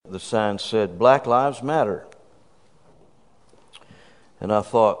the sign said, Black Lives Matter. And I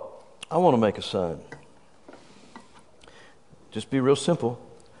thought, I want to make a sign. Just be real simple.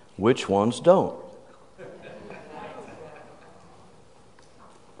 Which ones don't?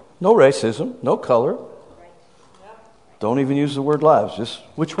 No racism, no color. Don't even use the word lives. Just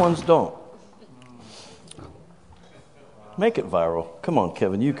which ones don't? Make it viral. Come on,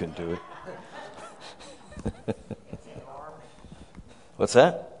 Kevin, you can do it. What's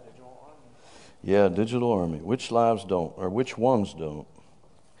that? Yeah, digital army. Which lives don't, or which ones don't?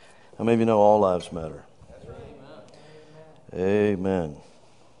 How many of you know all lives matter? Amen.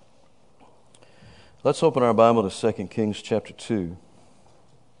 Let's open our Bible to 2 Kings chapter 2.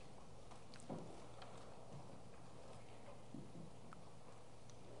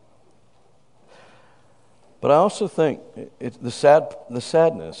 But I also think the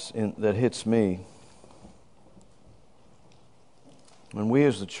sadness that hits me when we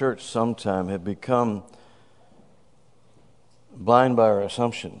as the church sometime have become blind by our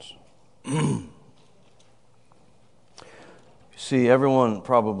assumptions. See, everyone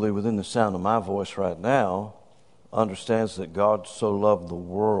probably within the sound of my voice right now understands that God so loved the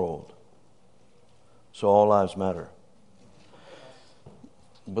world, so all lives matter.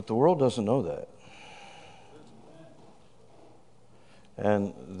 But the world doesn't know that.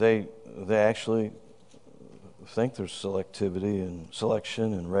 And they actually think there's selectivity and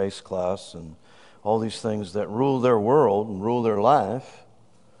selection and race, class, and all these things that rule their world and rule their life,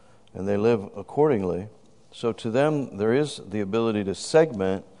 and they live accordingly. So to them, there is the ability to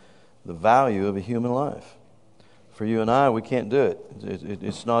segment the value of a human life. For you and I, we can't do it.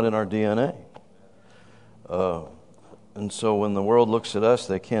 It's not in our DNA. And so when the world looks at us,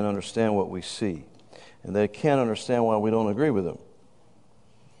 they can't understand what we see. And they can't understand why we don't agree with them.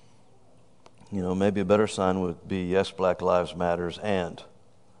 You know, maybe a better sign would be, yes, Black Lives Matters and ...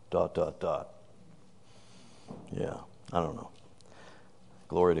 Yeah, I don't know.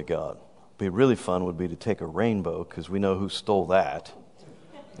 Glory to God. Be really fun would be to take a rainbow, because we know who stole that,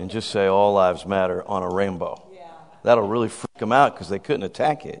 and just say all lives matter on a rainbow. Yeah. That'll really freak them out because they couldn't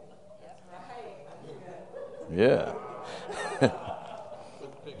attack it. Yeah.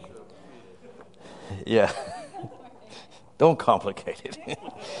 Yeah. Don't complicate it.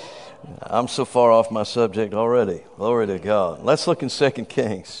 I'm so far off my subject already. Glory to God. Let's look in 2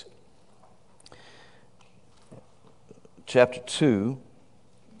 Kings. Chapter 2,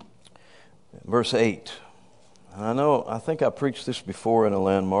 verse 8. And I think I preached this before in a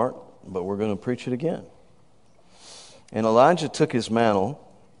landmark, but we're going to preach it again. And Elijah took his mantle,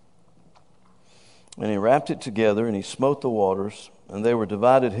 and he wrapped it together, and he smote the waters, and they were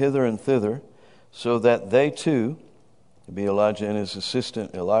divided hither and thither, so that they too, to be Elijah and his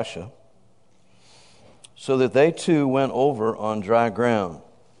assistant Elisha, so that they too went over on dry ground.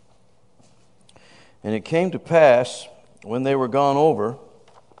 And it came to pass, when they were gone over,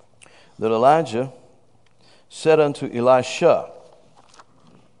 that Elijah said unto Elisha.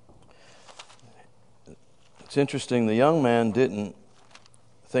 It's interesting, the young man didn't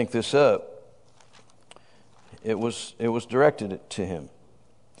think this up. It was directed to him.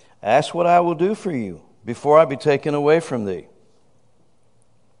 Ask what I will do for you before I be taken away from thee.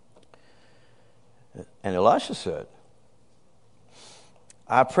 And Elisha said,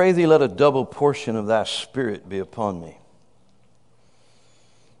 I pray thee, let a double portion of thy spirit be upon me.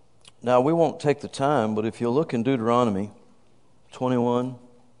 Now, we won't take the time, but if you'll look in Deuteronomy 21,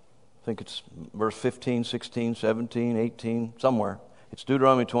 I think it's verse 15, 16, 17, 18, somewhere. It's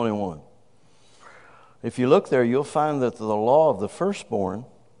Deuteronomy 21. If you look there, you'll find that the law of the firstborn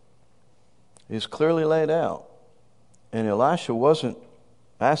is clearly laid out. And Elisha wasn't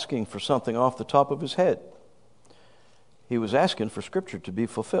asking for something off the top of his head. He was asking for Scripture to be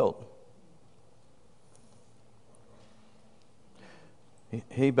fulfilled.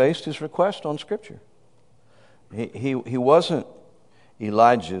 He based his request on Scripture. He wasn't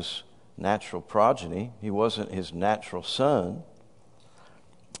Elijah's natural progeny. He wasn't his natural son.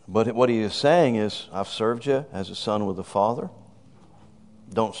 But what he is saying is, I've served you as a son with a father.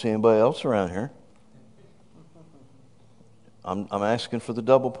 Don't see anybody else around here. I'm asking for the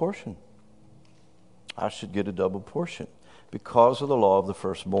double portion. I should get a double portion because of the law of the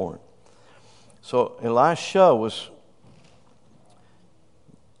firstborn. So Elisha was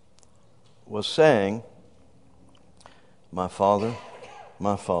saying, my father,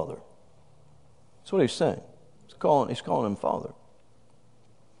 my father. That's what he's saying. He's calling him father.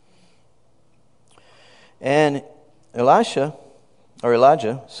 And Elijah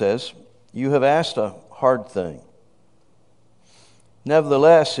says, you have asked a hard thing.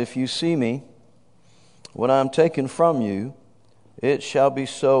 Nevertheless, if you see me, when I am taken from you, it shall be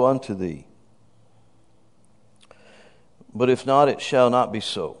so unto thee. But if not, it shall not be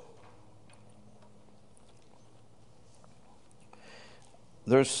so.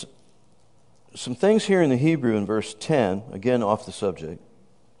 There's some things here in the Hebrew in verse 10, again off the subject,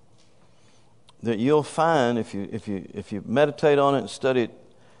 that you'll find if you meditate on it and study it,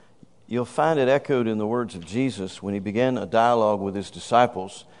 you'll find it echoed in the words of Jesus when he began a dialogue with his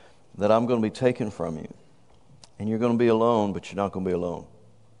disciples, that I'm going to be taken from you. And you're going to be alone, but you're not going to be alone.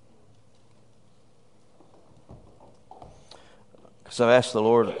 Because I've asked the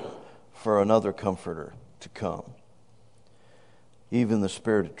Lord for another comforter to come, even the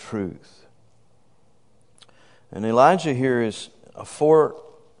Spirit of truth. And Elijah here is a foreshadow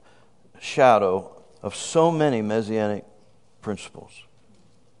of so many Messianic principles.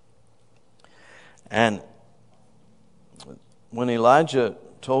 And when Elijah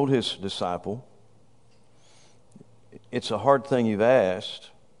told his disciple, it's a hard thing you've asked,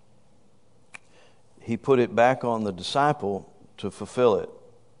 he put it back on the disciple to fulfill it.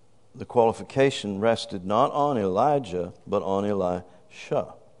 The qualification rested not on Elijah, but on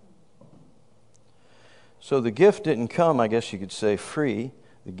Elisha. So the gift didn't come, I guess you could say, free.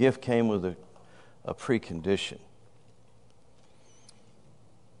 The gift came with a precondition.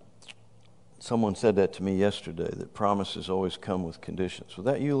 Someone said that to me yesterday, that promises always come with conditions. Was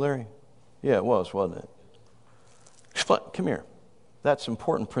that you, Larry? Yeah, it was, wasn't it? Come here. That's an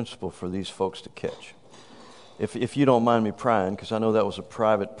important principle for these folks to catch. If you don't mind me prying, because I know that was a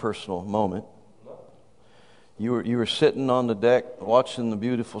private, personal moment. You were sitting on the deck watching the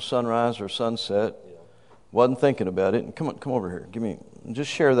beautiful sunrise or sunset. Wasn't thinking about it. And come over here.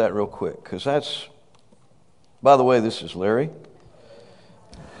 Just share that real quick, because that's. By the way, this is Larry.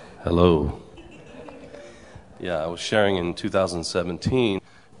 Hello. Yeah, I was sharing in 2017.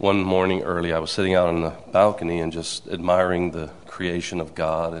 One morning early, I was sitting out on the balcony and just admiring the creation of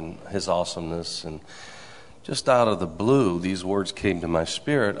God and His awesomeness. And just out of the blue, these words came to my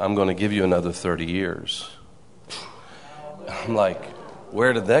spirit: I'm going to give you another 30 years. I'm like,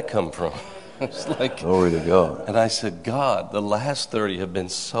 where did that come from? It's like, glory to God. And I said, God, the last 30 have been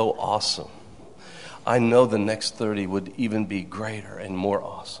so awesome. I know the next 30 would even be greater and more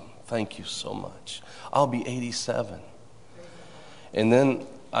awesome. Thank you so much. I'll be 87. And then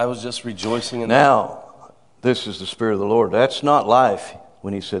I was just rejoicing in now, this is the Spirit of the Lord. That's not life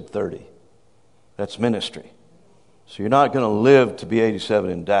when he said 30. That's ministry. So you're not going to live to be 87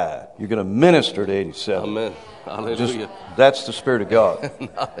 and die. You're going to minister to 87. Amen. Hallelujah. That's the Spirit of God.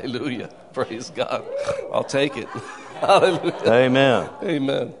 Hallelujah. Praise God. I'll take it. Hallelujah. Amen.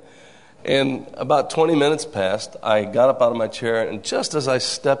 Amen. And about 20 minutes passed. I got up out of my chair, and just as I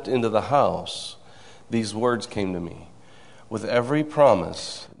stepped into the house, these words came to me. With every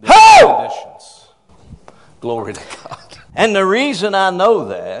promise, there are conditions. Glory to God. And the reason I know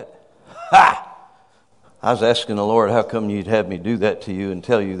that, I was asking the Lord, how come you'd have me do that to you and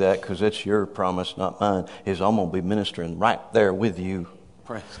tell you that, because it's your promise, not mine, is I'm going to be ministering right there with you.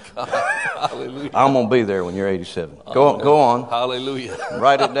 Praise God. Hallelujah. I'm going to be there when you're 87. Go on. Hallelujah.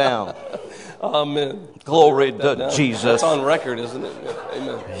 Write it down. Amen. Glory to Jesus. It's on record, isn't it?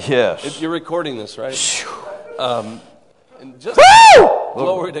 Amen. Yes. You're recording this, right? And just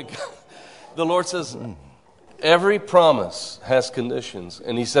glory to God. The Lord says, every promise has conditions.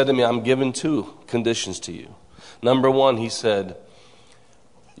 And He said to me, I'm giving 2 conditions to you. Number 1, He said,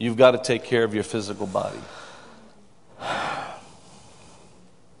 you've got to take care of your physical body.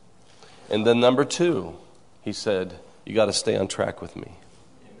 And then number 2, He said, you got to stay on track with me.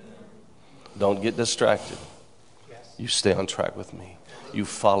 Don't get distracted. You stay on track with me. You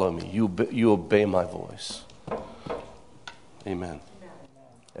follow me. You obey my voice. Amen.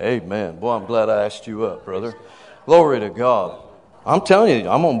 Amen. Boy, I'm glad I asked you up, brother. Glory to God. I'm telling you,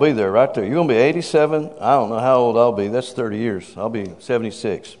 I'm going to be there right there. You're going to be 87. I don't know how old I'll be. That's 30 years. I'll be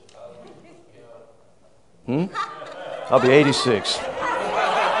 76. I'll be 86.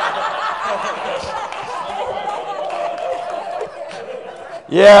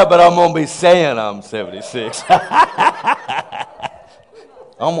 Yeah, but I'm going to be saying I'm 76. I'm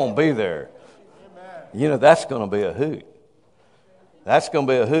going to be there. You know, that's going to be a hoot. That's going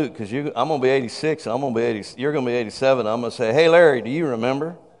to be a hoot, because I'm going to be 86 and I'm going to be 80. You're going to be 87. I'm going to say, hey, Larry, do you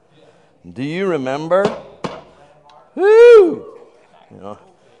remember? Do you remember? Woo! You know,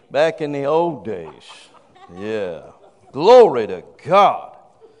 back in the old days. Yeah. Glory to God.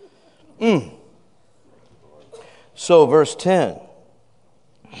 So, verse 10.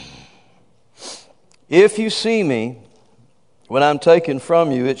 If you see me, when I'm taken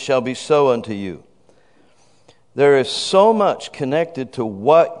from you, it shall be so unto you. There is so much connected to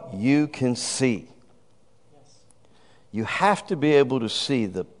what you can see. You have to be able to see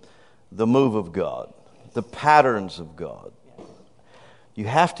the move of God, the patterns of God. You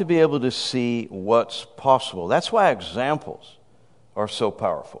have to be able to see what's possible. That's why examples are so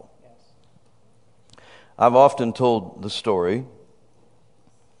powerful. I've often told the story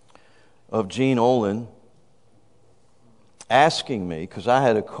of Gene Olin asking me, because I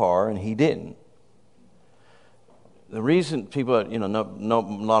had a car and he didn't. The reason people, not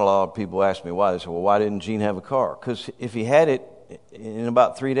a lot of people ask me why. They say, well, why didn't Gene have a car? Because if he had it, in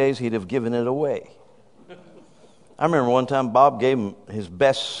about 3 days, he'd have given it away. I remember one time Bob gave him his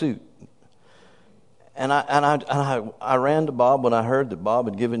best suit. And I ran to Bob when I heard that Bob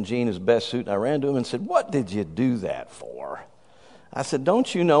had given Gene his best suit. And I ran to him and said, what did you do that for? I said,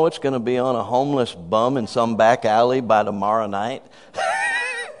 don't you know it's going to be on a homeless bum in some back alley by tomorrow night?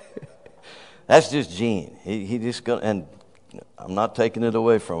 That's just Gene. He just going, and I'm not taking it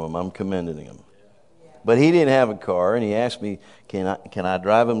away from him. I'm commending him. But he didn't have a car, and he asked me, can I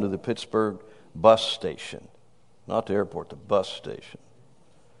drive him to the Pittsburgh bus station? Not the airport, the bus station.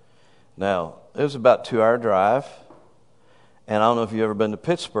 Now, it was about a 2-hour drive, and I don't know if you've ever been to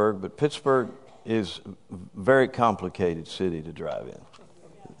Pittsburgh, but Pittsburgh is a very complicated city to drive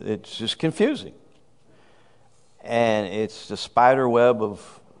in. It's just confusing. And it's the spider web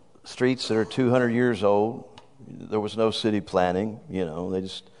of streets that are 200 years old. There was no city planning, they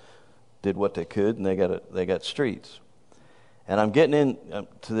just did what they could, and they got streets. And I'm getting in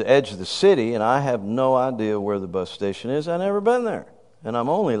to the edge of the city, and I have no idea where the bus station is. I've never been there. And I'm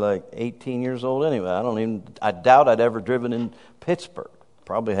only like 18 years old anyway. I doubt I'd ever driven in Pittsburgh.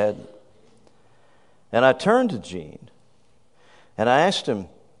 Probably hadn't. And I turned to Gene, and I asked him,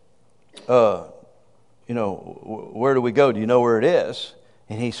 where do we go? Do you know where it is?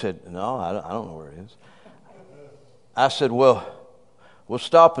 And he said, no, I don't know where it is. I said, well, we'll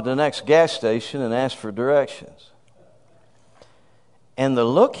stop at the next gas station and ask for directions. And the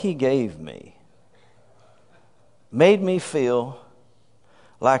look he gave me made me feel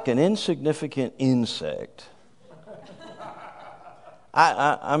like an insignificant insect.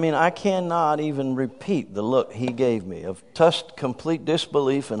 I cannot even repeat the look he gave me of complete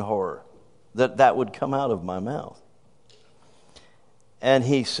disbelief and horror that would come out of my mouth. And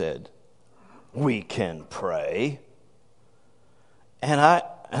he said, we can pray. And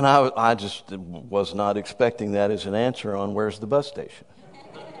I just was not expecting that as an answer on where's the bus station.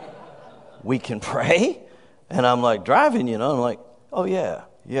 We can pray? And I'm like driving, I'm like, oh yeah.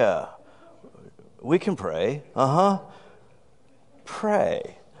 We can pray.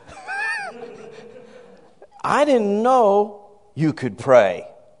 Pray. I didn't know you could pray.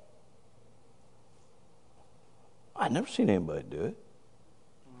 I'd never seen anybody do it.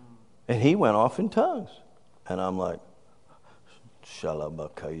 And he went off in tongues. And I'm like,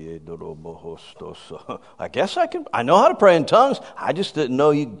 I guess I know how to pray in tongues. I just didn't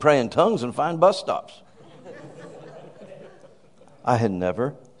know you could pray in tongues and find bus stops. I had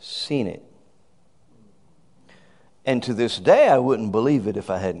never seen it. And to this day, I wouldn't believe it if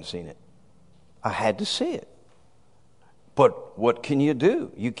I hadn't seen it. I had to see it. But what can you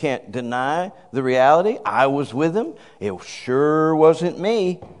do? You can't deny the reality. I was with him. It sure wasn't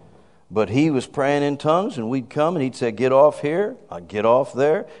me. But he was praying in tongues, and we'd come, and he'd say, get off here. I'd get off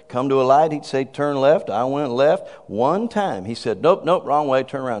there. Come to a light. He'd say, turn left. I went left. One time, he said, nope, wrong way.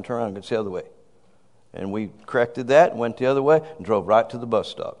 Turn around. It's the other way. And we corrected that, went the other way, and drove right to the bus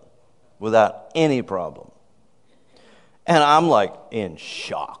stop without any problem. And I'm like in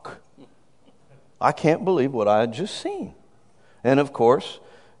shock. I can't believe what I had just seen. And of course,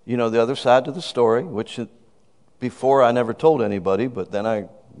 the other side to the story, which before I never told anybody, but then I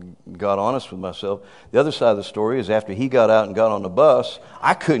got honest with myself. The other side of the story is after he got out and got on the bus,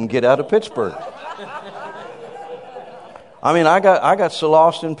 I couldn't get out of Pittsburgh. I got so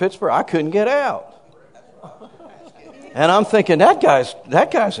lost in Pittsburgh, I couldn't get out. And I'm thinking, that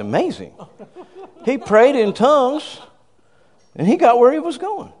guy's amazing. He prayed in tongues, and he got where he was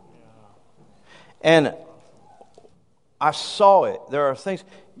going. And I saw it. There are things,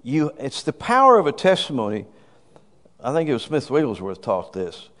 it's the power of a testimony. I think it was Smith Wigglesworth taught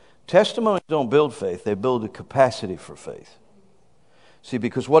this. Testimonies don't build faith, they build a capacity for faith. See,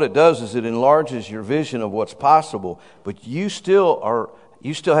 because what it does is it enlarges your vision of what's possible, but you still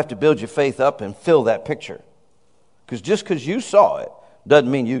have to build your faith up and fill that picture. Because just because you saw it doesn't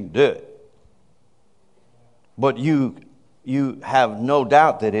mean you can do it. But you have no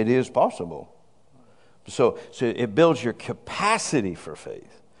doubt that it is possible. So it builds your capacity for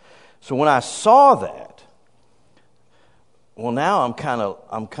faith. So when I saw that, well, now I'm kind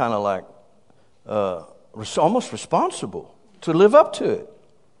of like almost responsible to live up to it.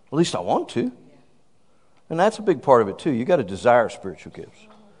 At least I want to. And that's a big part of it too. You got to desire spiritual gifts.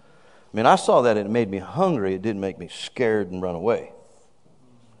 I mean, I saw that it made me hungry. It didn't make me scared and run away.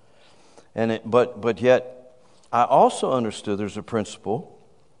 But yet, I also understood there's a principle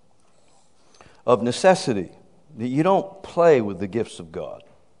of necessity, that you don't play with the gifts of God.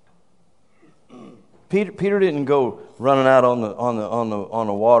 Peter didn't go running out on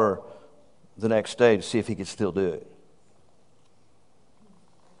the water the next day to see if he could still do it.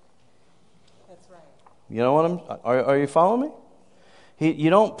 That's right. You know what are you following me? You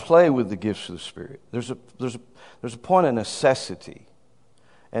don't play with the gifts of the Spirit. There's a point of necessity.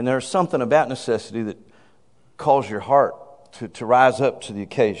 And there's something about necessity that calls your heart to rise up to the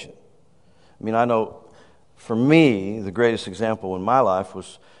occasion. I mean, I know for me, the greatest example in my life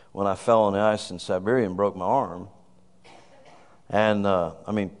was when I fell on the ice in Siberia and broke my arm. And, the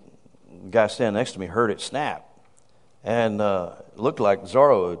guy standing next to me heard it snap. And it looked like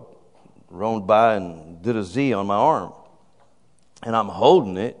Zorro had roamed by and did a Z on my arm. And I'm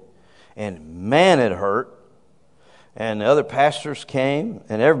holding it, and man, it hurt. And the other pastors came,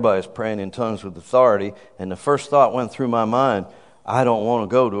 and everybody's praying in tongues with authority. And the first thought went through my mind, I don't want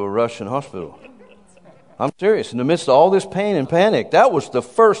to go to a Russian hospital. I'm serious. In the midst of all this pain and panic, that was the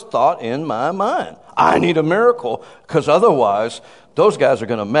first thought in my mind. I need a miracle, because otherwise, those guys are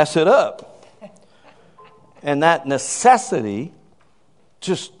going to mess it up. And that necessity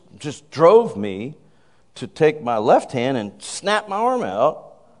just drove me to take my left hand and snap my arm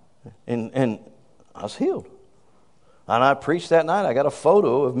out, and I was healed. And I preached that night. I got a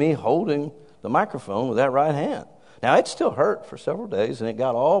photo of me holding the microphone with that right hand. Now, it still hurt for several days, and it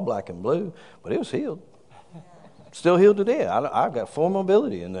got all black and blue, but it was healed. Still healed today. I've got full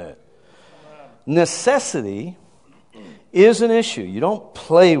mobility in that. Necessity is an issue. You don't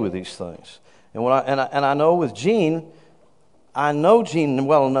play with these things. And I know with Gene, I know Gene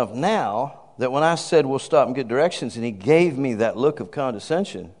well enough now that when I said we'll stop and get directions, and he gave me that look of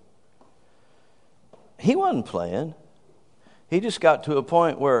condescension, he wasn't playing. He just got to a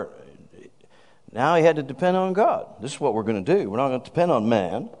point where now he had to depend on God. This is what we're going to do. We're not going to depend on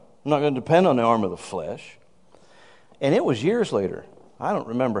man. We're not going to depend on the arm of the flesh. And it was years later. I don't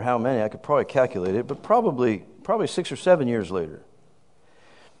remember how many. I could probably calculate it, but probably 6 or 7 years later.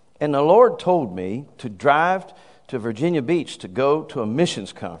 And the Lord told me to drive to Virginia Beach to go to a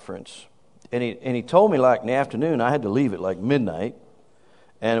missions conference. And he told me like in the afternoon. I had to leave at like midnight.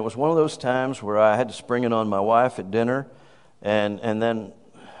 And it was one of those times where I had to spring it on my wife at dinner and then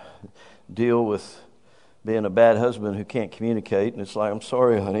deal with being a bad husband who can't communicate. And it's like, I'm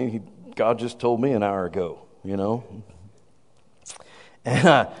sorry, honey. God just told me an hour ago, you know. And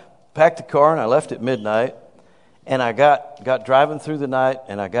I packed the car and I left at midnight. And I got driving through the night,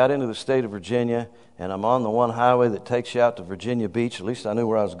 and I got into the state of Virginia, and I'm on the one highway that takes you out to Virginia Beach. At least I knew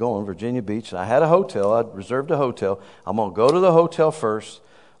where I was going, Virginia Beach. And I had a hotel. I'd reserved a hotel. I'm going to go to the hotel first,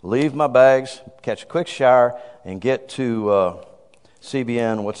 leave my bags, catch a quick shower, and get to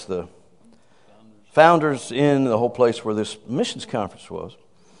CBN, what's the Founders Inn, the whole place where this missions conference was.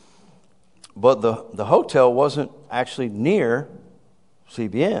 But the hotel wasn't actually near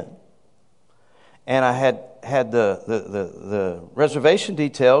CBN. And I had the reservation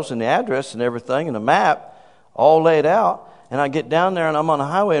details and the address and everything and the map all laid out. And I get down there and I'm on the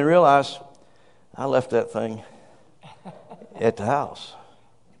highway and realize I left that thing at the house.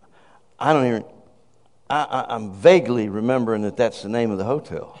 I'm vaguely remembering that that's the name of the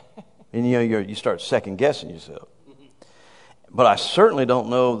hotel. And you start second guessing yourself. But I certainly don't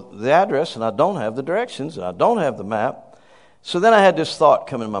know the address, and I don't have the directions, and I don't have the map. So then I had this thought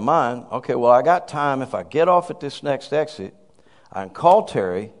come in my mind. Okay, well, I got time. If I get off at this next exit, I can call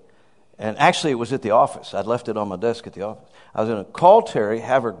Terry. And actually, it was at the office. I'd left it on my desk at the office. I was going to call Terry,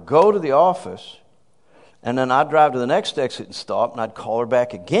 have her go to the office, and then I'd drive to the next exit and stop, and I'd call her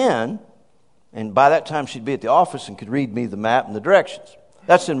back again. And by that time, she'd be at the office and could read me the map and the directions.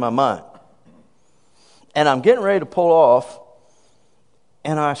 That's in my mind. And I'm getting ready to pull off,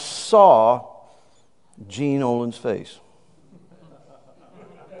 and I saw Gene Olin's face.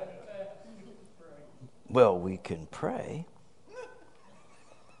 Well, we can pray.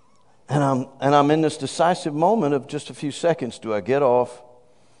 And I'm in this decisive moment of just a few seconds. Do I get off?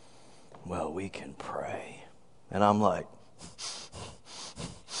 Well, we can pray. And I'm like,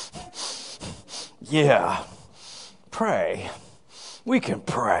 yeah, pray. We can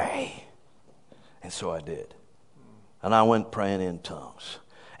pray. And so I did. And I went praying in tongues.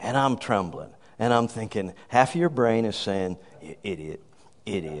 And I'm trembling. And I'm thinking, half of your brain is saying, you idiot,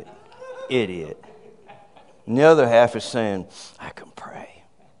 idiot, idiot. And the other half is saying, I can pray.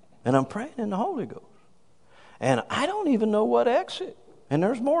 And I'm praying in the Holy Ghost. And I don't even know what exit. And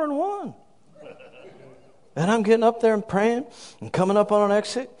there's more than one. And I'm getting up there and praying and coming up on an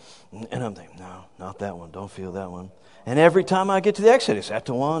exit. And I'm thinking, no, not that one. Don't feel that one. And every time I get to the exit, is that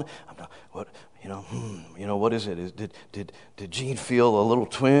the one? I'm not, what, what is it? Did Gene feel a little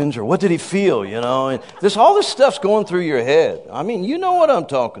twinge, or what did he feel? And all this stuff's going through your head. I mean, you know what I'm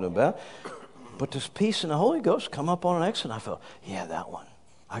talking about. But this peace and the Holy Ghost come up on an exit, and I felt, yeah, that one.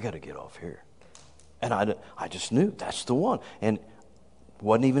 I got to get off here. And I just knew that's the one, and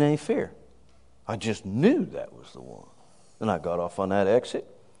wasn't even any fear. I just knew that was the one. And I got off on that exit,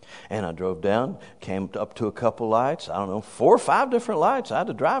 and I drove down, came up to a couple lights, 4 or 5 different lights. I had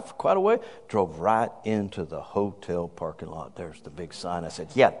to drive for quite a way. Drove right into the hotel parking lot. There's the big sign. I said,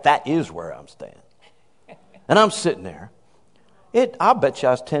 yeah, that is where I'm staying. And I'm sitting there. I bet you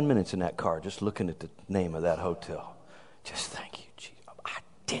I was 10 minutes in that car just looking at the name of that hotel. Just thank you, Jesus. I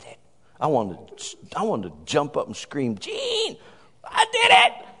did it. I wanted to jump up and scream, Gene, I did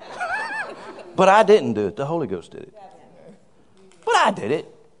it. But I didn't do it. The Holy Ghost did it. But I did it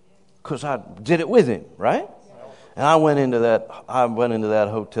because I did it with him, right? And I went into that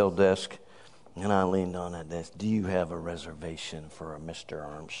hotel desk, and I leaned on that desk. Do you have a reservation for a Mr.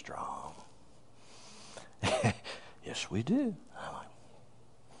 Armstrong? Yes, we do. I'm like,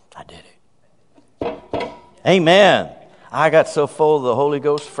 I did it. Amen. I got so full of the Holy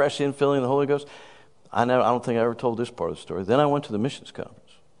Ghost, fresh infilling of the Holy Ghost. I don't think I ever told this part of the story. Then I went to the missions conference.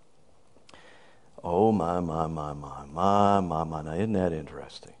 Oh, my. Now, isn't that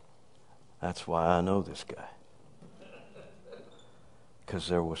interesting? That's why I know this guy. Because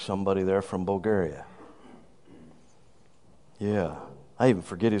there was somebody there from Bulgaria. Yeah. I even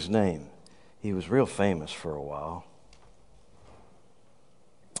forget his name. He was real famous for a while.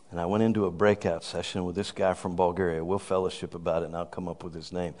 And I went into a breakout session with this guy from Bulgaria. We'll fellowship about it, and I'll come up with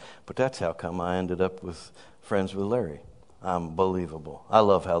his name. But that's how come I ended up friends with Larry. Unbelievable. I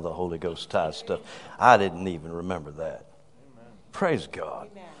love how the Holy Ghost ties stuff. I didn't even remember that. Amen. Praise God.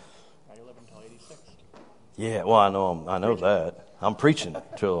 Amen. I live until 86. Yeah, well, I know that. I'm preaching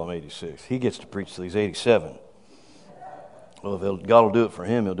till I'm 86. He gets to preach till he's 87. Well, if God will do it for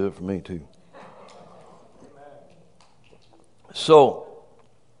him, he'll do it for me too. So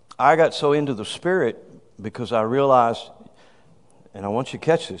I got so into the Spirit because I realized, and I want you to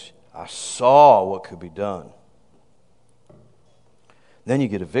catch this, I saw what could be done. Then you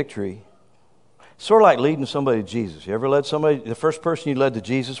get a victory. Sort of like leading somebody to Jesus. You ever led somebody, the first person you led to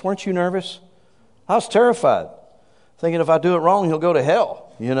Jesus, weren't you nervous? I was terrified, thinking if I do it wrong, he'll go to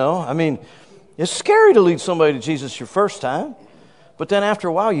hell. I mean, it's scary to lead somebody to Jesus your first time, but then after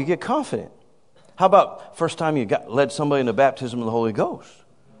a while, you get confident. How about first time you led somebody in the baptism of the Holy Ghost?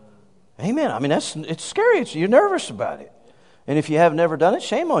 Amen. I mean, it's scary. You're nervous about it. And if you have never done it,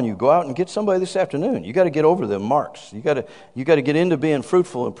 shame on you. Go out and get somebody this afternoon. You got to get over them marks. You got to get into being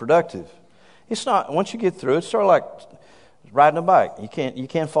fruitful and productive. It's not, once you get through, it's sort of like riding a bike. You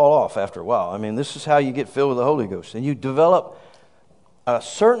can't fall off after a while. I mean, this is how you get filled with the Holy Ghost. And you develop a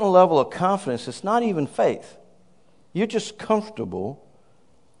certain level of confidence. It's not even faith. You're just comfortable.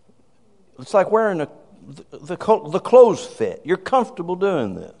 It's like wearing the clothes fit. You're comfortable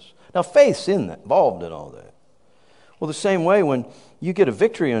doing this. Now, faith's involved in all that. Well, the same way when you get a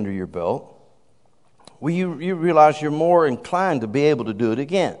victory under your belt, you realize you're more inclined to be able to do it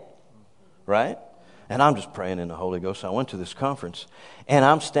again, right? And I'm just praying in the Holy Ghost. I went to this conference, and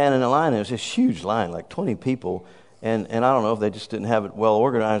I'm standing in line. It was this huge line, like 20 people, and I don't know if they just didn't have it well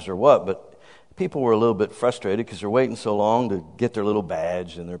organized or what, but people were a little bit frustrated because they're waiting so long to get their little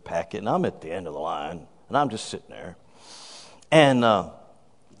badge and their packet, and I'm at the end of the line, and I'm just sitting there. And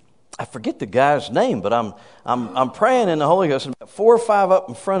I forget the guy's name, but I'm praying in the Holy Ghost, and about 4 or 5 up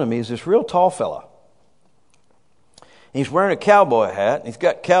in front of me is this real tall fella. He's wearing a cowboy hat, and he's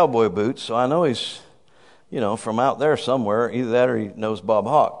got cowboy boots, so I know he's, from out there somewhere. Either that or he knows Bob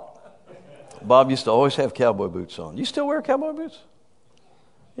Hawk. Bob used to always have cowboy boots on. You still wear cowboy boots?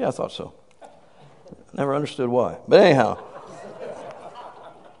 Yeah, I thought so. Never understood why. But anyhow.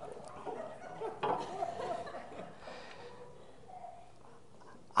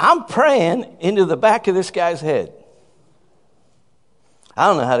 I'm praying into the back of this guy's head. I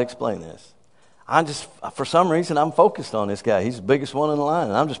don't know how to explain this. For some reason, I'm focused on this guy. He's the biggest one in the line,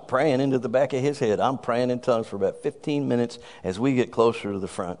 and I'm just praying into the back of his head. I'm praying in tongues for about 15 minutes as we get closer to the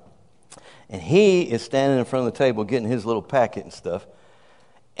front. And he is standing in front of the table getting his little packet and stuff.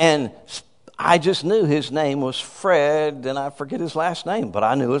 And I just knew his name was Fred, and I forget his last name, but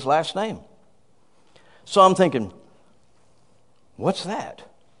I knew his last name. So I'm thinking, what's that?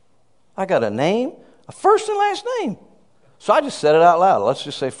 I got a name, a first and last name. So I just said it out loud. Let's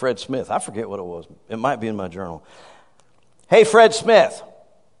just say Fred Smith. I forget what it was. It might be in my journal. Hey, Fred Smith.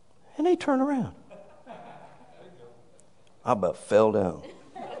 And they turn around. I about fell down.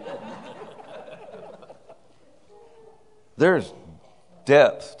 There's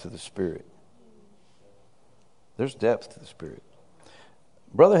depth to the Spirit. There's depth to the Spirit.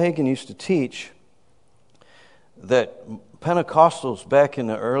 Brother Hagin used to teach that Pentecostals back in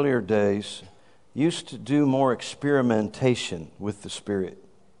the earlier days used to do more experimentation with the Spirit.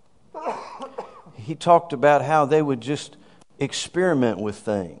 He talked about how they would just experiment with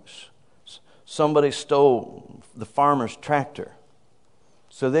things. Somebody stole the farmer's tractor.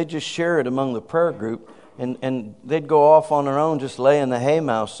 So they'd just share it among the prayer group, and they'd go off on their own, just lay in the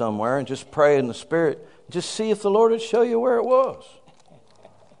haymow somewhere and just pray in the Spirit. Just see if the Lord would show you where it was.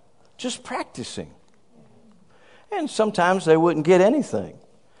 Just practicing. And sometimes they wouldn't get anything.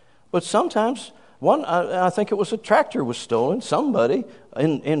 But sometimes, I think it was a tractor was stolen. Somebody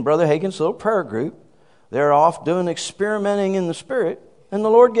in Brother Hagin's little prayer group, they're off doing experimenting in the Spirit, and the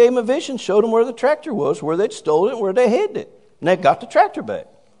Lord gave them a vision, showed them where the tractor was, where they'd stolen it, where they hid it. And they got the tractor back.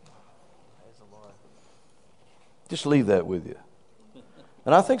 Just leave that with you.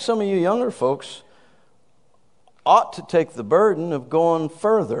 And I think some of you younger folks ought to take the burden of going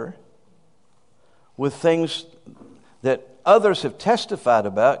further with things that others have testified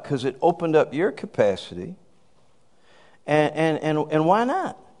about, because it opened up your capacity. And why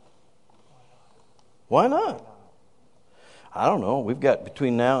not? Why not? I don't know. We've got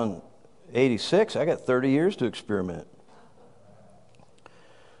between now and 86, I got 30 years to experiment.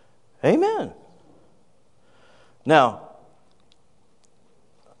 Amen. Now,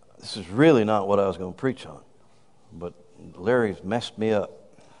 this is really not what I was going to preach on, but Larry's messed me up.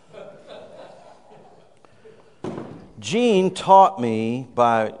 Gene taught me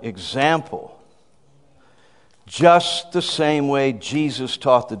by example, just the same way Jesus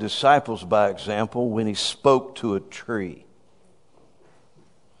taught the disciples by example when he spoke to a tree.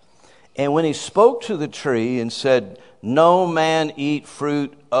 And when he spoke to the tree and said, "No man eat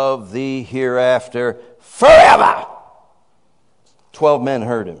fruit of thee hereafter forever," 12 men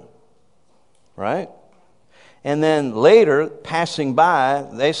heard him. Right? And then later, passing by,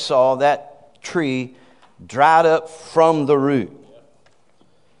 they saw that tree dried up from the root.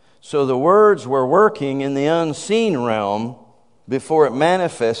 So the words were working in the unseen realm before it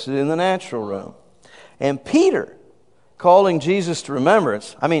manifested in the natural realm. And Peter, calling Jesus to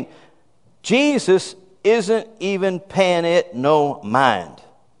remembrance, Jesus isn't even paying it no mind.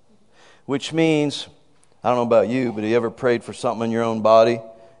 Which means, I don't know about you, but have you ever prayed for something in your own body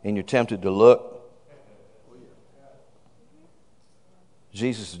and you're tempted to look?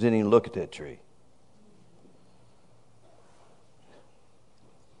 Jesus didn't even look at that tree.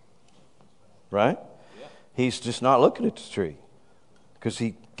 Right? Yeah. He's just not looking at the tree because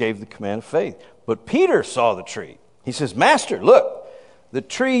he gave the command of faith. But Peter saw the tree. He says, "Master, look, the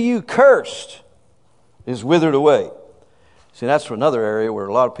tree you cursed is withered away." See, that's another area where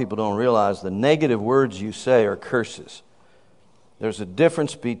a lot of people don't realize the negative words you say are curses. There's a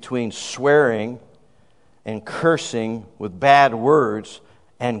difference between swearing and cursing with bad words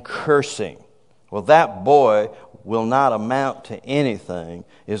and cursing. Well, that boy will not amount to anything,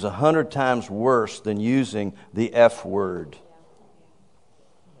 is 100 times worse than using the F word.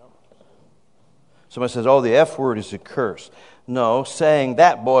 Somebody says, "Oh, the F word is a curse." No, saying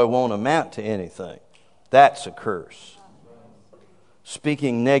that boy won't amount to anything, that's a curse.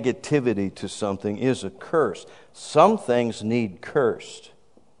 Speaking negativity to something is a curse. Some things need cursed.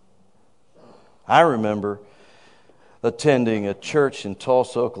 I remember attending a church in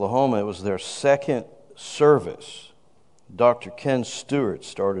Tulsa, Oklahoma. It was their second service. Dr. Ken Stewart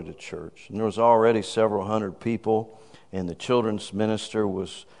started a church, and there was already several hundred people, and the children's minister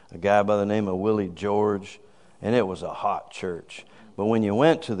was a guy by the name of Willie George, and it was a hot church. But when you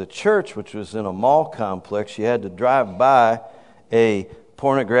went to the church, which was in a mall complex, you had to drive by a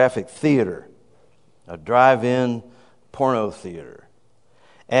pornographic theater, a drive-in porno theater.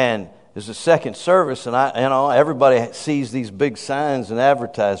 And there's a second service, and everybody sees these big signs and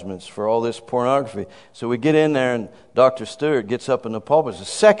advertisements for all this pornography. So we get in there, and Dr. Stewart gets up in the pulpit. It's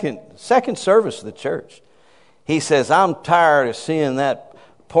the second service of the church. He says, "I'm tired of seeing that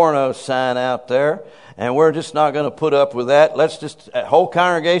porno sign out there, and we're just not going to put up with that. Let's just, whole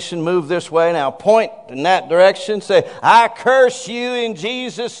congregation, move this way. Now point in that direction. Say, 'I curse you in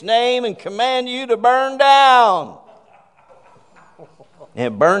Jesus' name and command you to burn down.'"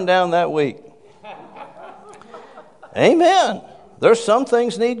 And it burned down that week. Amen. There's some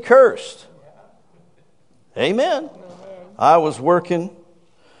things need cursed. Amen. I was working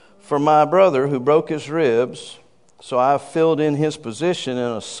for my brother who broke his ribs, so I filled in his position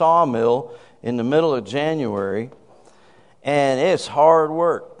in a sawmill in the middle of January, and it's hard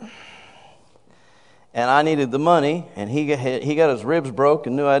work. and I needed the money, and he got his ribs broke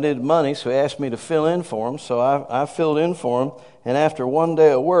and knew I needed money, so he asked me to fill in for him. So I filled in for him, and after one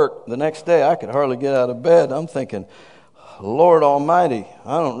day of work, the next day I could hardly get out of bed. I'm thinking, Lord Almighty,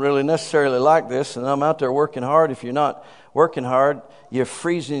 I don't really necessarily like this, and I'm out there working hard. If you're not working hard, you're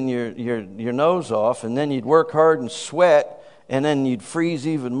freezing your nose off, and then you'd work hard and sweat, and then you'd freeze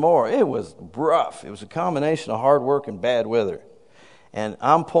even more. It was rough. It was a combination of hard work and bad weather. And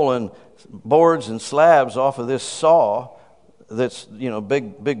I'm pulling boards and slabs off of this saw that's,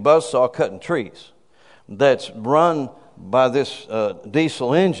 big buzz saw cutting trees, that's run by this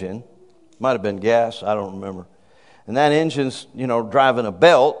diesel engine. Might have been gas, I don't remember. And that engine's, driving a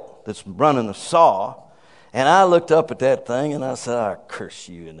belt that's running a saw. And I looked up at that thing and I said, I curse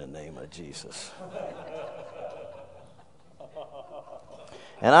you in the name of Jesus.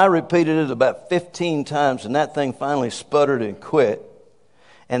 And I repeated it about 15 times, and that thing finally sputtered and quit.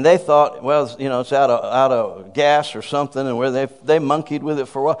 And they thought, well, it's out of gas or something, and where they monkeyed with it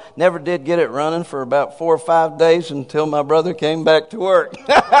for a while. Never did get it running for about 4 or 5 days until my brother came back to work.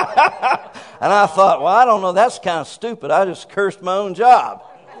 And I thought, well, I don't know, that's kind of stupid. I just cursed my own job.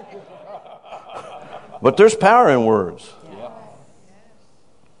 But there's power in words.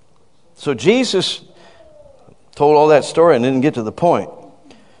 So Jesus told all that story and didn't get to the point.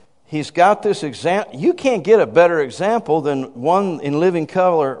 He's got this example. You can't get a better example than one in living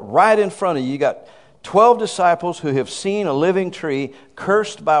color right in front of you. You got 12 disciples who have seen a living tree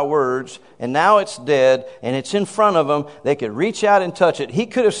cursed by words, and now it's dead, and it's in front of them. They could reach out and touch it. He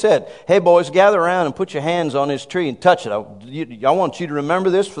could have said, hey, boys, gather around and put your hands on this tree and touch it. I want you to remember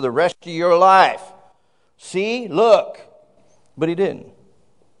this for the rest of your life. See, look. But he didn't.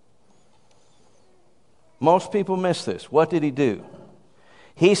 Most people miss this. What did he do?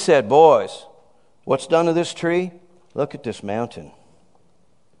 He said, boys, what's done to this tree? Look at this mountain.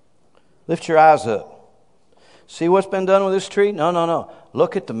 Lift your eyes up. See what's been done with this tree? No.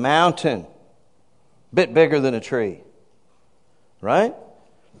 Look at the mountain. Bit bigger than a tree. Right?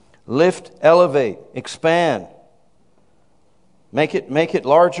 Lift, elevate, expand. Make it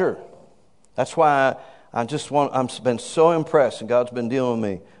larger. That's why I've been so impressed, and God's been dealing with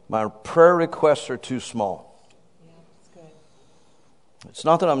me. My prayer requests are too small. It's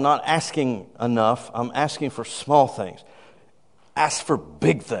not that I'm not asking enough. I'm asking for small things. Ask for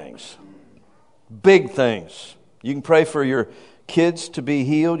big things. Big things. You can pray for your kids to be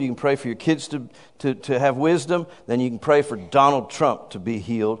healed. You can pray for your kids to have wisdom. Then you can pray for Donald Trump to be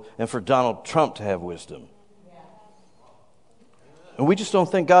healed and for Donald Trump to have wisdom. And we just don't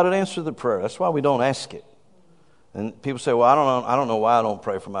think God would answer the prayer. That's why we don't ask it. And people say, well, I don't know why I don't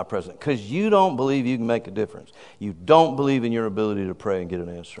pray for my president. Because you don't believe you can make a difference. You don't believe in your ability to pray and get an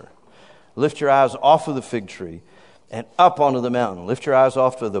answer. Lift your eyes off of the fig tree and up onto the mountain. Lift your eyes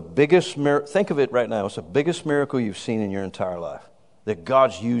off to the biggest miracle. Think of it right now. It's the biggest miracle you've seen in your entire life. That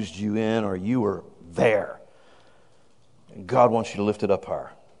God's used you in, or you were there. And God wants you to lift it up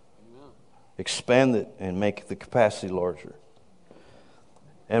higher. Expand it and make the capacity larger.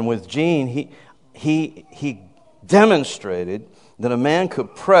 And with Gene, he demonstrated that a man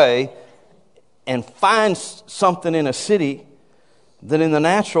could pray and find something in a city that in the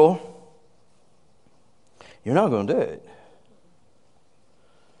natural, you're not going to do it.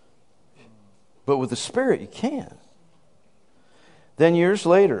 But with the Spirit, you can. Then years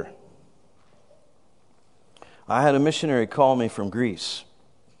later, I had a missionary call me from Greece.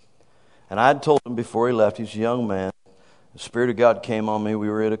 And I'd told him before he left, he's a young man. The Spirit of God came on me. We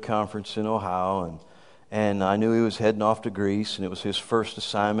were at a conference in Ohio, and I knew he was heading off to Greece, and it was his first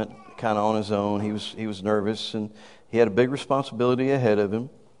assignment, kind of on his own. He was nervous, and he had a big responsibility ahead of him.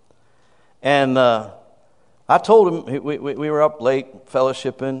 And I told him, we were up late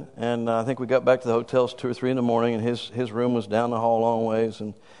fellowshipping, and I think we got back to the hotels 2 or 3 in the morning, and his room was down the hall a long ways,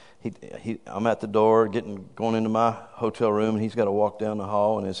 and I'm at the door going into my hotel room, and he's got to walk down the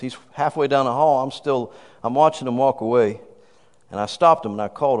hall, and as he's halfway down the hall, I'm watching him walk away. And I stopped him and I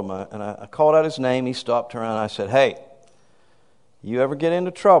called him. And I called out his name. He stopped around. I said, hey, you ever get into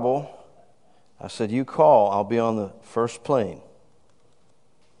trouble? I said, you call. I'll be on the first plane.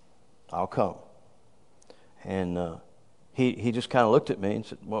 I'll come. And he just kind of looked at me and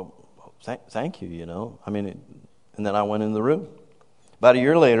said, well, thank you, and then I went in the room. About a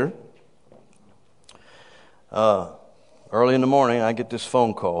year later, early in the morning, I get this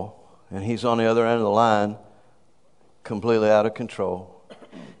phone call. And he's on the other end of the line, completely out of control.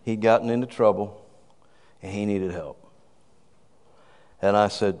 He'd gotten into trouble, and he needed help. And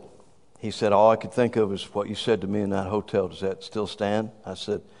he said, all I could think of is what you said to me in that hotel. Does that still stand? I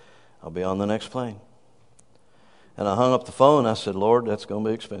said, I'll be on the next plane. And I hung up the phone, and I said, Lord, that's going to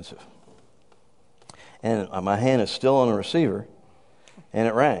be expensive. And my hand is still on the receiver, and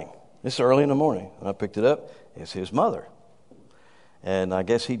it rang. It's early in the morning. And I picked it up. It's his mother. And I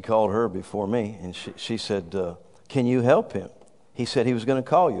guess he'd called her before me. And she said, can you help him? He said he was going to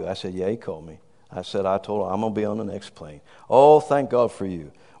call you. I said, yeah, he called me. I told her, I'm going to be on the next plane. Oh, thank God for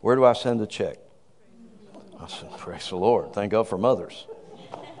you. Where do I send a check? I said, praise the Lord. Thank God for mothers.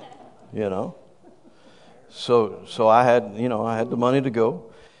 So I had the money to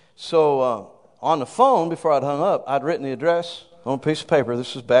go. So on the phone, before I'd hung up, I'd written the address on a piece of paper.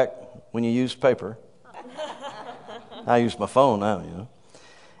 This is back when you used paper. I use my phone now,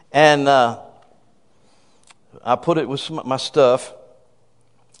 And I put it with my stuff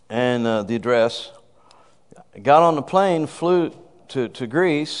and the address. Got on the plane, flew to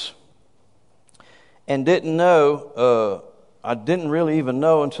Greece, and didn't know, I didn't really even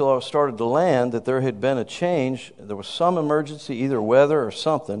know until I started to land that there had been a change. There was some emergency, either weather or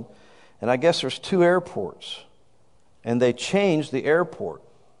something, and I guess there's 2 airports, and they changed the airport.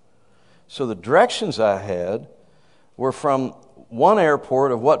 So the directions I had were from one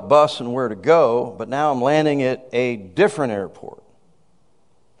airport of what bus and where to go, but now I'm landing at a different airport.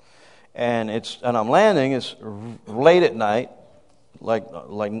 And I'm landing, it's late at night, like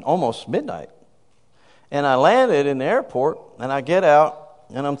almost midnight. And I landed in the airport, and I get out,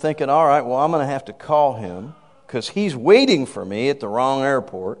 and I'm thinking, all right, well, I'm going to have to call him because he's waiting for me at the wrong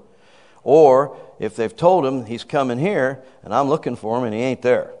airport. Or if they've told him he's coming here, and I'm looking for him, and he ain't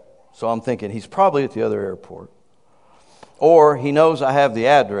there. So I'm thinking he's probably at the other airport. Or he knows I have the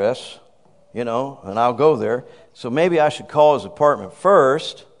address, and I'll go there. So maybe I should call his apartment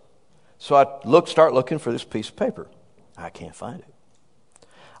first. So I start looking for this piece of paper. I can't find it.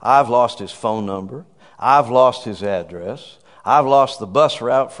 I've lost his phone number. I've lost his address. I've lost the bus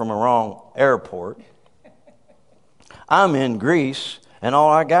route from a wrong airport. I'm in Greece, and all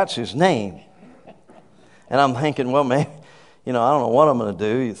I got's his name. And I'm thinking, well, maybe, I don't know what I'm going to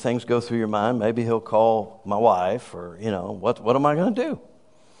do. Things go through your mind. Maybe he'll call my wife, or, what am I going to do?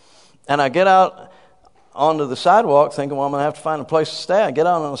 And I get out onto the sidewalk thinking, well, I'm going to have to find a place to stay. I get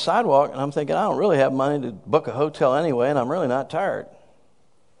out on the sidewalk, and I'm thinking, I don't really have money to book a hotel anyway, and I'm really not tired.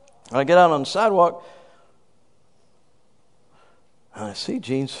 And I get out on the sidewalk, and I see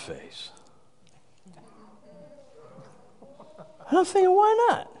Gene's face. And I'm thinking, why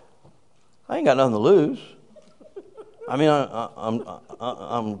not? I ain't got nothing to lose. I mean,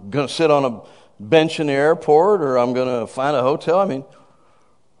 I'm going to sit on a bench in the airport, or I'm going to find a hotel. I mean,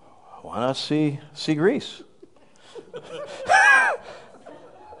 why not see Greece?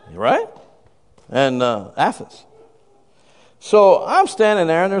 Right? And Athens. So I'm standing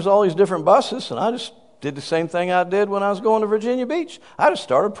there, and there's all these different buses, and I just did the same thing I did when I was going to Virginia Beach. I just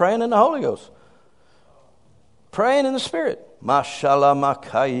started praying in the Holy Ghost. Praying in the Spirit. Mashallah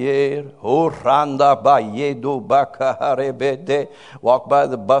makayer, oranda bayedo bakaharebede. Walk by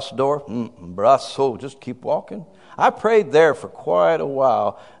the bus door. Brasso, just keep walking. I prayed there for quite a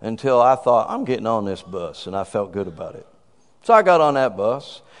while until I thought, I'm getting on this bus, and I felt good about it. So I got on that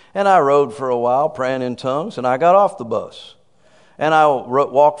bus, and I rode for a while praying in tongues, and I got off the bus. And I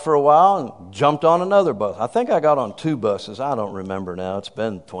walked for a while and jumped on another bus. I think I got on 2 buses. I don't remember now. It's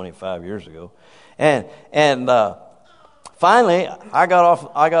been 25 years ago. And finally, I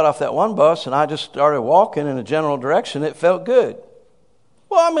got off that one bus, and I just started walking in a general direction. It felt good.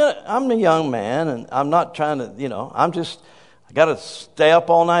 Well, I'm a young man, and I'm not trying to, I got to stay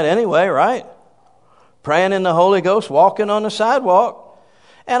up all night anyway, right? Praying in the Holy Ghost, walking on the sidewalk.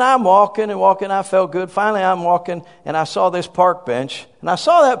 And I'm walking and walking. I felt good. Finally, I'm walking, and I saw this park bench. And I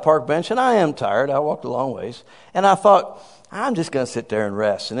saw that park bench, and I am tired. I walked a long ways. And I thought, I'm just going to sit there and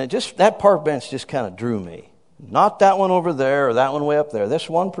rest. And that park bench just kind of drew me. Not that one over there or that one way up there. This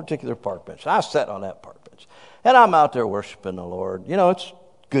one particular park bench. I sat on that park bench. And I'm out there worshiping the Lord. It's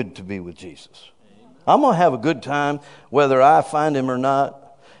good to be with Jesus. I'm going to have a good time whether I find him or not.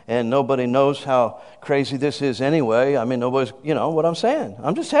 And nobody knows how crazy this is anyway. I mean, nobody's, what I'm saying.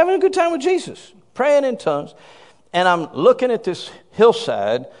 I'm just having a good time with Jesus, praying in tongues. And I'm looking at this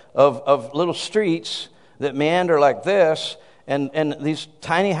hillside of little streets that meander like this. And these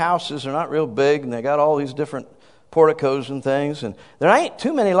tiny houses are not real big. And they got all these different porticos and things. And there ain't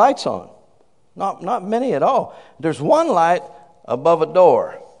too many lights on. Not many at all. There's one light above a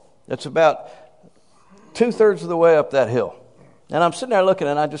door that's about 2/3 of the way up that hill. And I'm sitting there looking,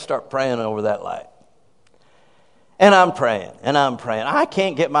 and I just start praying over that light. And I'm praying, and I'm praying. I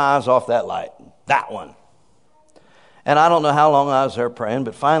can't get my eyes off that light, that one. And I don't know how long I was there praying,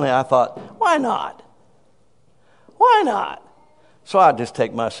 but finally I thought, why not? Why not? So I just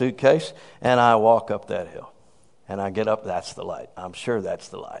take my suitcase, and I walk up that hill. And I get up, that's the light. I'm sure that's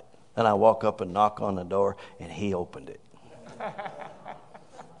the light. And I walk up and knock on the door, and he opened it.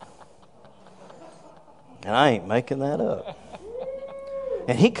 And I ain't making that up.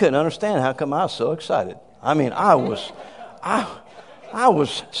 And he couldn't understand how come I was so excited. I mean,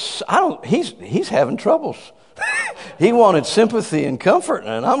 he's having troubles. He wanted sympathy and comfort,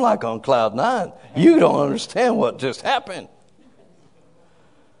 and I'm like on cloud nine. You don't understand what just happened.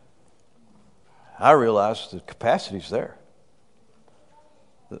 I realized the capacity's there.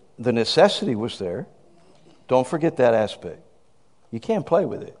 The necessity was there. Don't forget that aspect. You can't play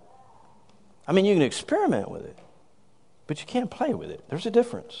with it. I mean, you can experiment with it, but you can't play with it. There's a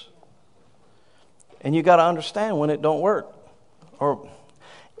difference. And you got to understand when it don't work. Or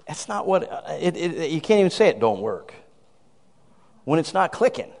it's not what, you can't even say it don't work. When it's not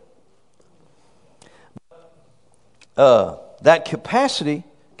clicking. That capacity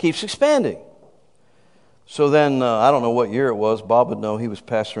keeps expanding. So then, I don't know what year it was. Bob would know. He was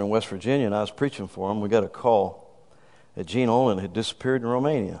pastor in West Virginia, and I was preaching for him. We got a call that Gene Olin had disappeared in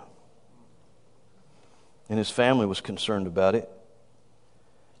Romania. And his family was concerned about it.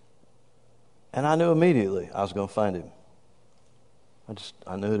 And I knew immediately I was going to find him.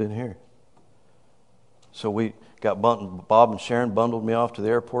 I knew it in here. So we got Bob and Sharon bundled me off to the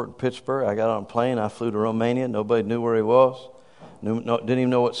airport in Pittsburgh. I got on a plane. I flew to Romania. Nobody knew where he was. Didn't even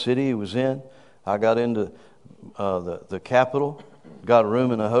know what city he was in. I got into the capital, got a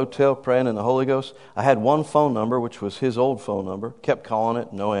room in a hotel, praying in the Holy Ghost. I had one phone number, which was his old phone number. Kept calling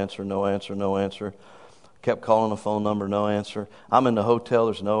it, no answer, no answer, no answer. Kept calling the phone number, no answer. I'm in the hotel,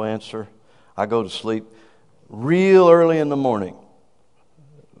 there's no answer. I go to sleep real early in the morning.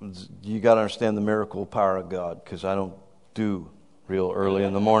 You got to understand the miracle power of God, because I don't do real early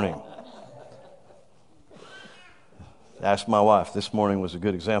in the morning. Ask my wife. This morning was a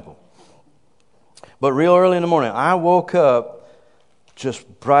good example. But real early in the morning, I woke up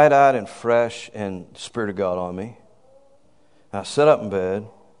just bright-eyed and fresh, and the Spirit of God on me. I sat up in bed,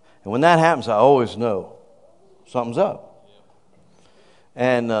 and when that happens, I always know something's up.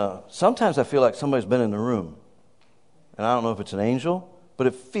 And sometimes I feel like somebody's been in the room. And I don't know if it's an angel, but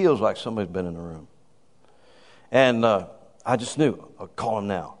it feels like somebody's been in the room. And I just knew, I'll call him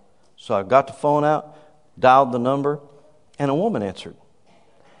now. So I got the phone out, dialed the number, and a woman answered.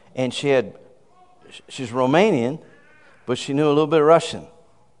 And she's Romanian, but she knew a little bit of Russian.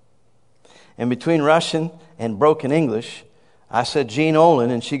 And between Russian and broken English, I said Gene Olin,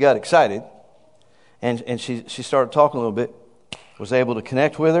 and she got excited. And she started talking a little bit, was able to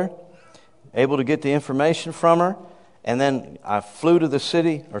connect with her, able to get the information from her. And then I flew to the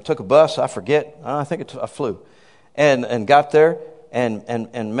city, or took a bus, I forget. I think I flew. And got there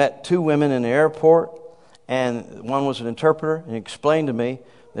and met two women in the airport. And one was an interpreter, and he explained to me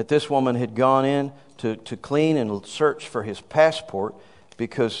that this woman had gone in to clean and search for his passport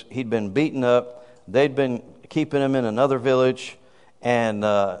because he'd been beaten up. They'd been keeping him in another village. And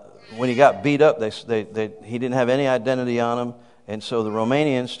when he got beat up, he didn't have any identity on him. And so the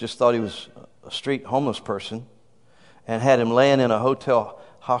Romanians just thought he was a street homeless person, and had him laying in a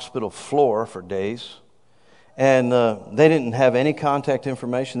hospital floor for days. And they didn't have any contact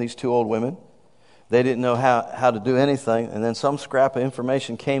information, these two old women. They didn't know how to do anything. And then some scrap of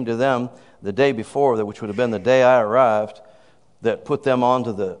information came to them the day before, which would have been the day I arrived, that put them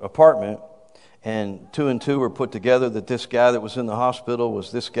onto the apartment. And two and two were put together that this guy that was in the hospital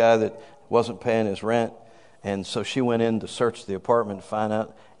was this guy that wasn't paying his rent. And so she went in to search the apartment to find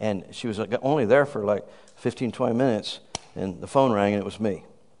out. And she was only there for like 15, 20 minutes, and the phone rang, and it was me.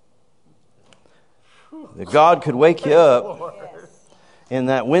 That God could wake you up in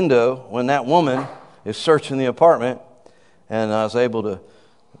that window when that woman is searching the apartment, and I was able to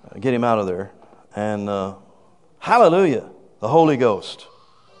get him out of there. And hallelujah, the Holy Ghost.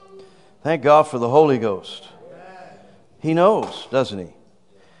 Thank God for the Holy Ghost. He knows, doesn't he?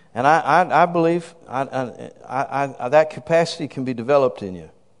 And I believe that capacity can be developed in you.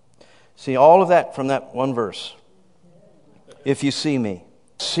 See, all of that from that one verse. If you see me,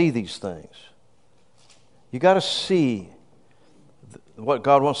 see these things. You got to see what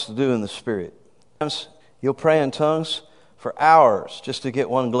God wants to do in the Spirit. Sometimes you'll pray in tongues for hours just to get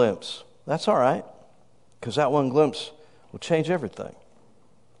one glimpse. That's all right, because that one glimpse will change everything.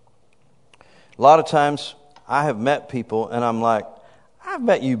 A lot of times I have met people and I'm like, I've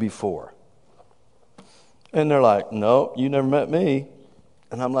met you before. And they're like, no, you never met me.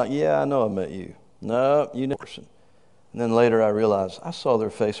 And I'm like, yeah, I know I met you. No, you never. And then later I realized I saw their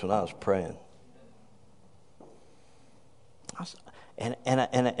face when I was praying. And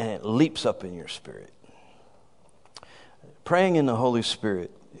it leaps up in your spirit. Praying in the Holy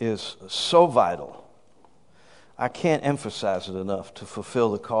Spirit is so vital. I can't emphasize it enough to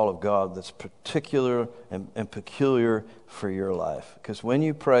fulfill the call of God that's particular and peculiar for your life. Because when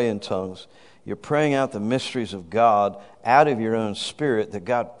you pray in tongues, you're praying out the mysteries of God out of your own spirit that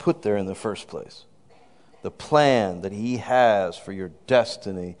God put there in the first place. The plan that He has for your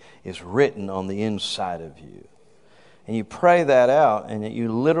destiny is written on the inside of you. And you pray that out, and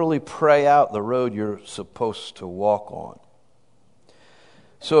you literally pray out the road you're supposed to walk on.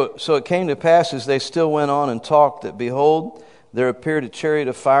 So it came to pass as they still went on and talked that, behold, there appeared a chariot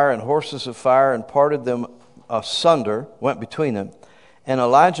of fire and horses of fire, and parted them asunder, went between them. And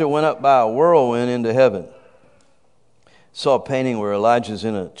Elijah went up by a whirlwind into heaven. Saw a painting where Elijah's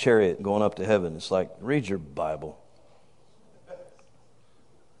in a chariot going up to heaven. It's like, read your Bible.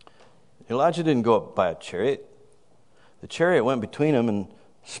 Elijah didn't go up by a chariot. The chariot went between them and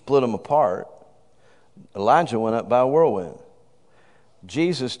split them apart. Elijah went up by a whirlwind.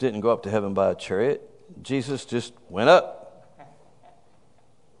 Jesus didn't go up to heaven by a chariot. Jesus just went up.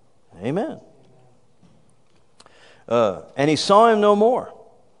 Amen. And he saw him no more.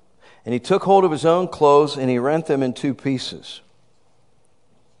 And he took hold of his own clothes and he rent them in two pieces.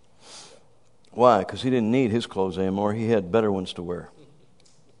 Why? Because he didn't need his clothes anymore. He had better ones to wear.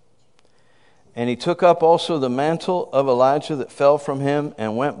 And he took up also the mantle of Elijah that fell from him,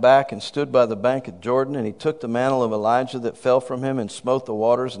 and went back and stood by the bank of Jordan. And he took the mantle of Elijah that fell from him, and smote the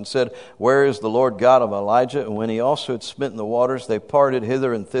waters, and said, Where is the Lord God of Elijah? And when he also had smitten the waters, they parted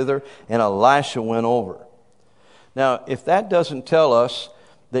hither and thither, and Elisha went over. Now, if that doesn't tell us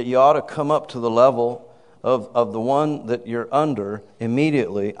that you ought to come up to the level of the one that you're under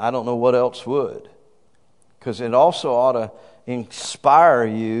immediately, I don't know what else would. Because it also ought to inspire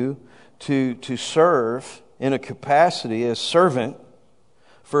you to serve in a capacity as servant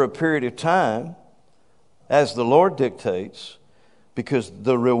for a period of time as the Lord dictates, because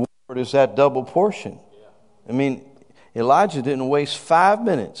the reward is that double portion. I mean, Elijah didn't waste 5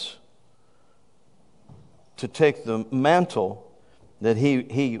 minutes to take the mantle that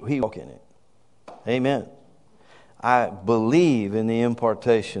he walked in it. Amen. I believe in the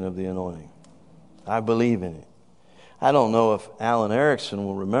impartation of the anointing. I believe in it. I don't know if Alan Erickson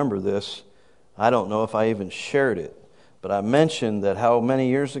will remember this. I don't know if I even shared it. But I mentioned that how many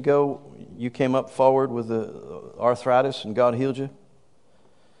years ago you came up forward with the arthritis and God healed you?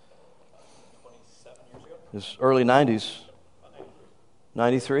 27 years ago? It's early 90s.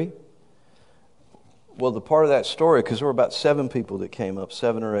 93? Well, the part of that story, because there were about 7 people that came up,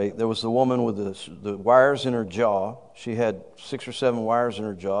 7 or 8. There was the woman with the wires in her jaw. She had 6 or 7 wires in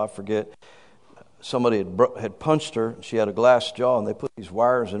her jaw, I forget. Somebody had punched her. She had a glass jaw, and they put these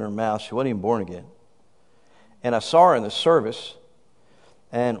wires in her mouth. She wasn't even born again. And I saw her in the service,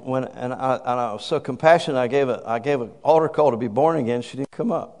 and I was so compassionate. I gave an altar call to be born again. She didn't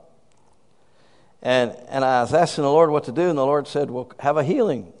come up, and I was asking the Lord what to do, and the Lord said, "Well, have a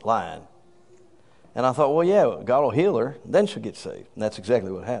healing line." And I thought, well, yeah, God will heal her, then she'll get saved. And that's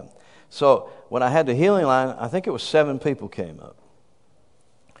exactly what happened. So when I had the healing line, I think it was 7 people came up.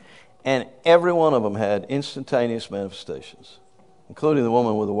 And every one of them had instantaneous manifestations, including the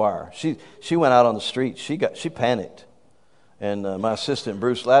woman with the wire. She went out on the street. She panicked. And my assistant,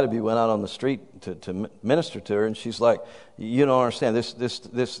 Bruce Latterby, went out on the street to minister to her. And she's like, you don't understand.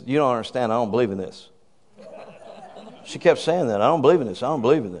 This. You don't understand. I don't believe in this. She kept saying that. I don't believe in this. I don't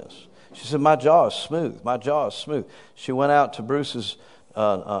believe in this. She said, my jaw is smooth. My jaw is smooth. She went out to Bruce's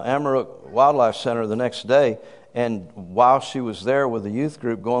Amaroq Wildlife Center the next day. And while she was there with the youth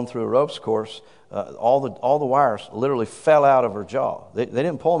group going through a ropes course, all the wires literally fell out of her jaw. They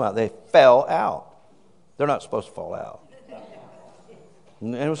didn't pull them out. They fell out. They're not supposed to fall out.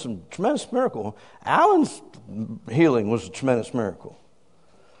 And it was a tremendous miracle. Alan's healing was a tremendous miracle.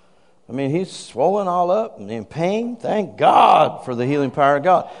 I mean, he's swollen all up and in pain. Thank God for the healing power of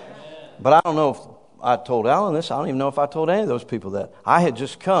God. But I don't know if I told Alan this. I don't even know if I told any of those people that. I had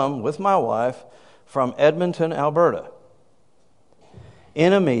just come with my wife from Edmonton, Alberta,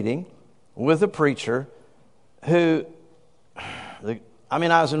 in a meeting with a preacher who, I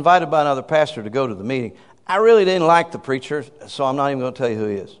was invited by another pastor to go to the meeting. I really didn't like the preacher, so I'm not even going to tell you who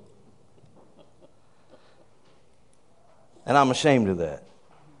he is. And I'm ashamed of that.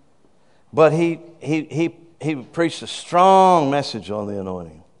 But he preached a strong message on the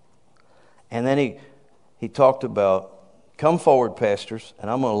anointing. And then he talked about, come forward, pastors, and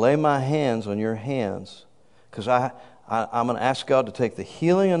I'm going to lay my hands on your hands, because I'm going to ask God to take the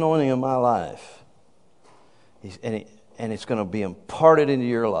healing anointing of my life, and it's going to be imparted into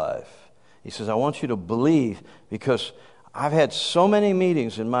your life. He says, I want you to believe, because I've had so many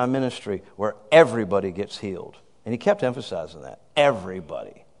meetings in my ministry where everybody gets healed. And he kept emphasizing that.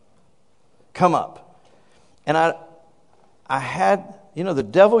 Everybody. Come up. And I had, the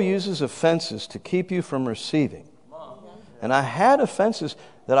devil uses offenses to keep you from receiving. And I had offenses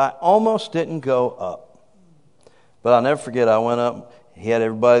that I almost didn't go up. But I'll never forget, I went up, he had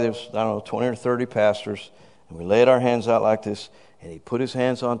everybody, there was, 20 or 30 pastors, and we laid our hands out like this, and he put his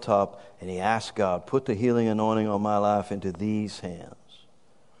hands on top, and he asked God, put the healing anointing on my life into these hands.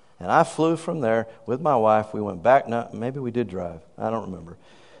 And I flew from there with my wife. We went back, maybe we did drive, I don't remember.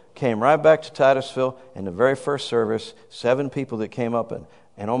 Came right back to Titusville, and the very first service, 7 people that came up,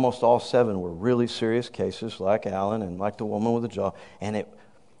 and almost all 7 were really serious cases, like Alan and like the woman with the jaw. And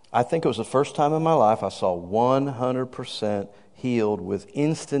I think it was the first time in my life I saw 100% healed with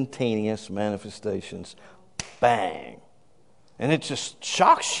instantaneous manifestations. Bang. And it just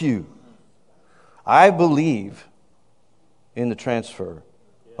shocks you. I believe in the transfer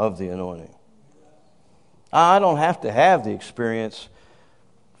of the anointing. I don't have to have the experience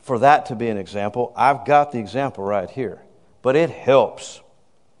for that to be an example. I've got the example right here. But it helps.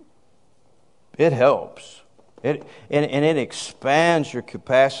 It helps. And it expands your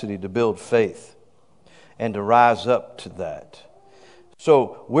capacity to build faith and to rise up to that.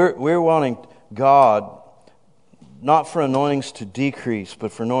 So we're wanting God not for anointings to decrease,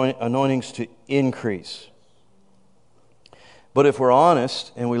 but for anointings to increase. But if we're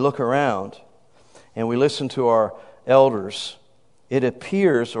honest and we look around and we listen to our elders, it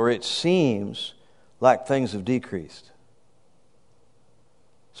appears or it seems like things have decreased.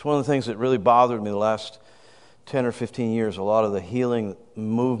 It's one of the things that really bothered me the last 10 or 15 years, a lot of the healing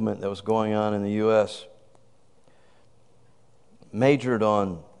movement that was going on in the U.S. majored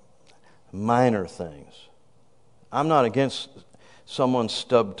on minor things. I'm not against someone's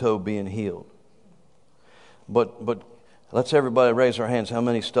stub toe being healed. But let's everybody raise our hands. How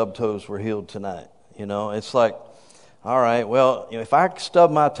many stub toes were healed tonight? It's like, all right, well, if I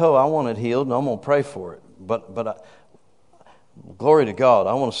stub my toe, I want it healed, and I'm going to pray for it. But glory to God,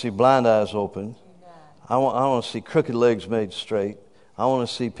 I want to see blind eyes open. I want to see crooked legs made straight. I want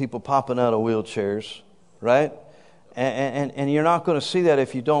to see people popping out of wheelchairs, right? And you're not going to see that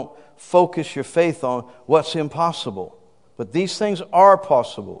if you don't focus your faith on what's impossible. But these things are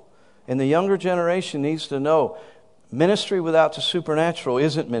possible. And the younger generation needs to know ministry without the supernatural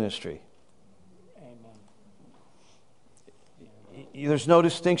isn't ministry. Amen. There's no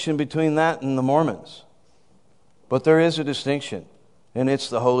distinction between that and the Mormons. But there is a distinction, and it's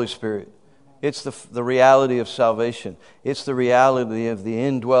the Holy Spirit. It's the reality of salvation. It's the reality of the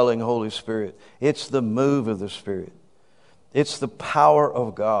indwelling Holy Spirit. It's the move of the Spirit. It's the power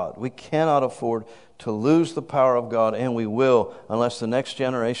of God. We cannot afford to lose the power of God, and we will unless the next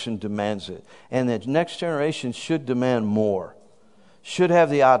generation demands it. And the next generation should demand more. Should have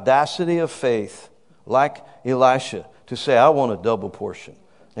the audacity of faith, like Elisha, to say, I want a double portion.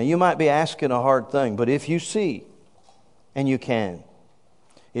 Now you might be asking a hard thing, but if you see, and you can,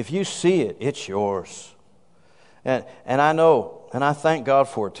 if you see it, it's yours. And I know, and I thank God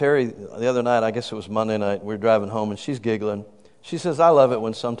for it. Terry, the other night, I guess it was Monday night, we were driving home, and she's giggling. She says, I love it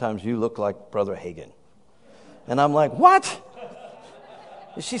when sometimes you look like Brother Hagin. And I'm like, what?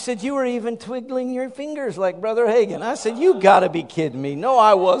 She said, you were even twiddling your fingers like Brother Hagin. I said, you got to be kidding me. No,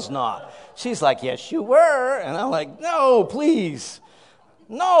 I was not. She's like, yes, you were. And I'm like, no, please.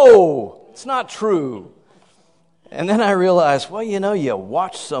 No, it's not true. And then I realized, well, you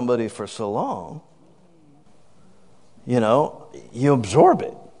watch somebody for so long, you absorb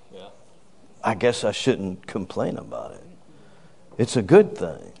it. Yeah. I guess I shouldn't complain about it. It's a good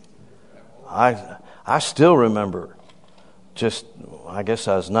thing. I still remember I guess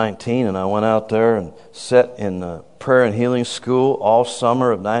I was 19 and I went out there and sat in prayer and healing school all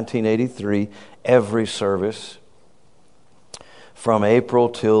summer of 1983, every service from April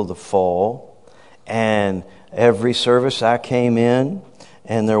till the fall. And every service I came in,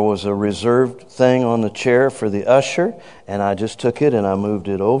 and there was a reserved thing on the chair for the usher, and I just took it and I moved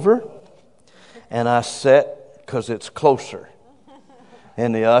it over, and I sat because it's closer.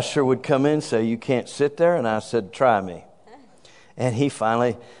 And the usher would come in and say, you can't sit there, and I said, try me. And he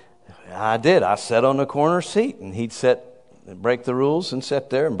finally, I did. I sat on the corner seat, and he'd break the rules and sit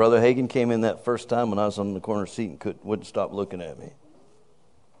there, and Brother Hagin came in that first time when I was on the corner seat and wouldn't stop looking at me.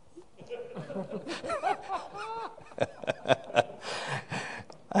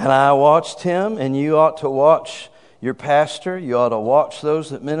 And I watched him, and you ought to watch your pastor. You ought to watch those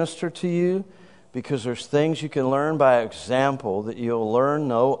that minister to you, because there's things you can learn by example that you'll learn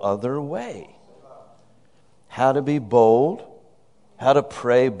no other way. How to be bold, how to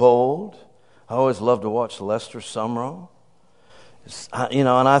pray bold. I always loved to watch Lester Sumrall. And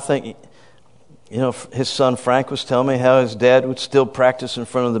I think, his son Frank was telling me how his dad would still practice in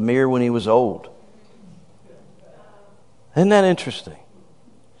front of the mirror when he was old. Isn't that interesting?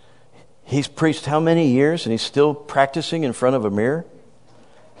 He's preached how many years and he's still practicing in front of a mirror?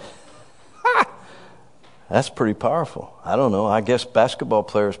 That's pretty powerful. I don't know. I guess basketball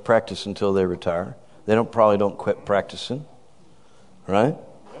players practice until they retire. They probably don't quit practicing. Right?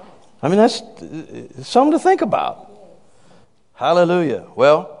 I mean, that's something to think about. Hallelujah.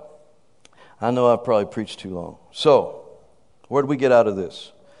 Well, I know I've probably preached too long. So, where did we get out of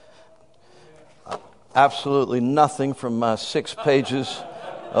this? Absolutely nothing from my 6 pages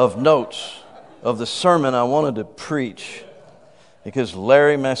of notes of the sermon I wanted to preach because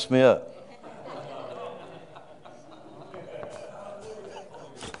Larry messed me up.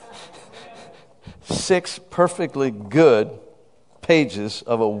 Six perfectly good pages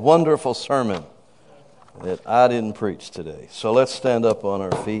of a wonderful sermon that I didn't preach today. So let's stand up on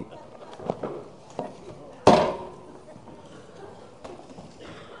our feet.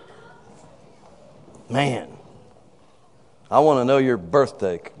 Man, I want to know your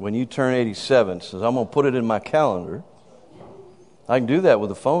birthday when you turn 87. So I'm going to put it in my calendar. I can do that with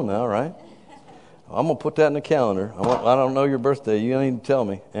the phone now, right? I'm going to put that in the calendar. I don't know your birthday. You don't need to tell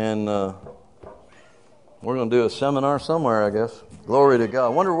me. And we're going to do a seminar somewhere, I guess. Glory to God. I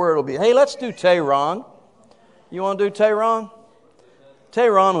wonder where it'll be. Hey, let's do Tehran. You want to do Tehran?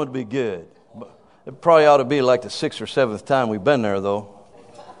 Tehran would be good. It probably ought to be like the 6th or 7th time we've been there, though.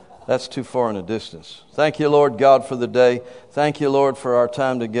 That's too far in the distance. Thank you, Lord God, for the day. Thank you, Lord, for our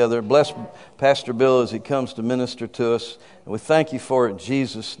time together. Bless Pastor Bill as he comes to minister to us. And we thank you for it in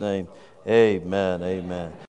Jesus' name. Amen. Amen.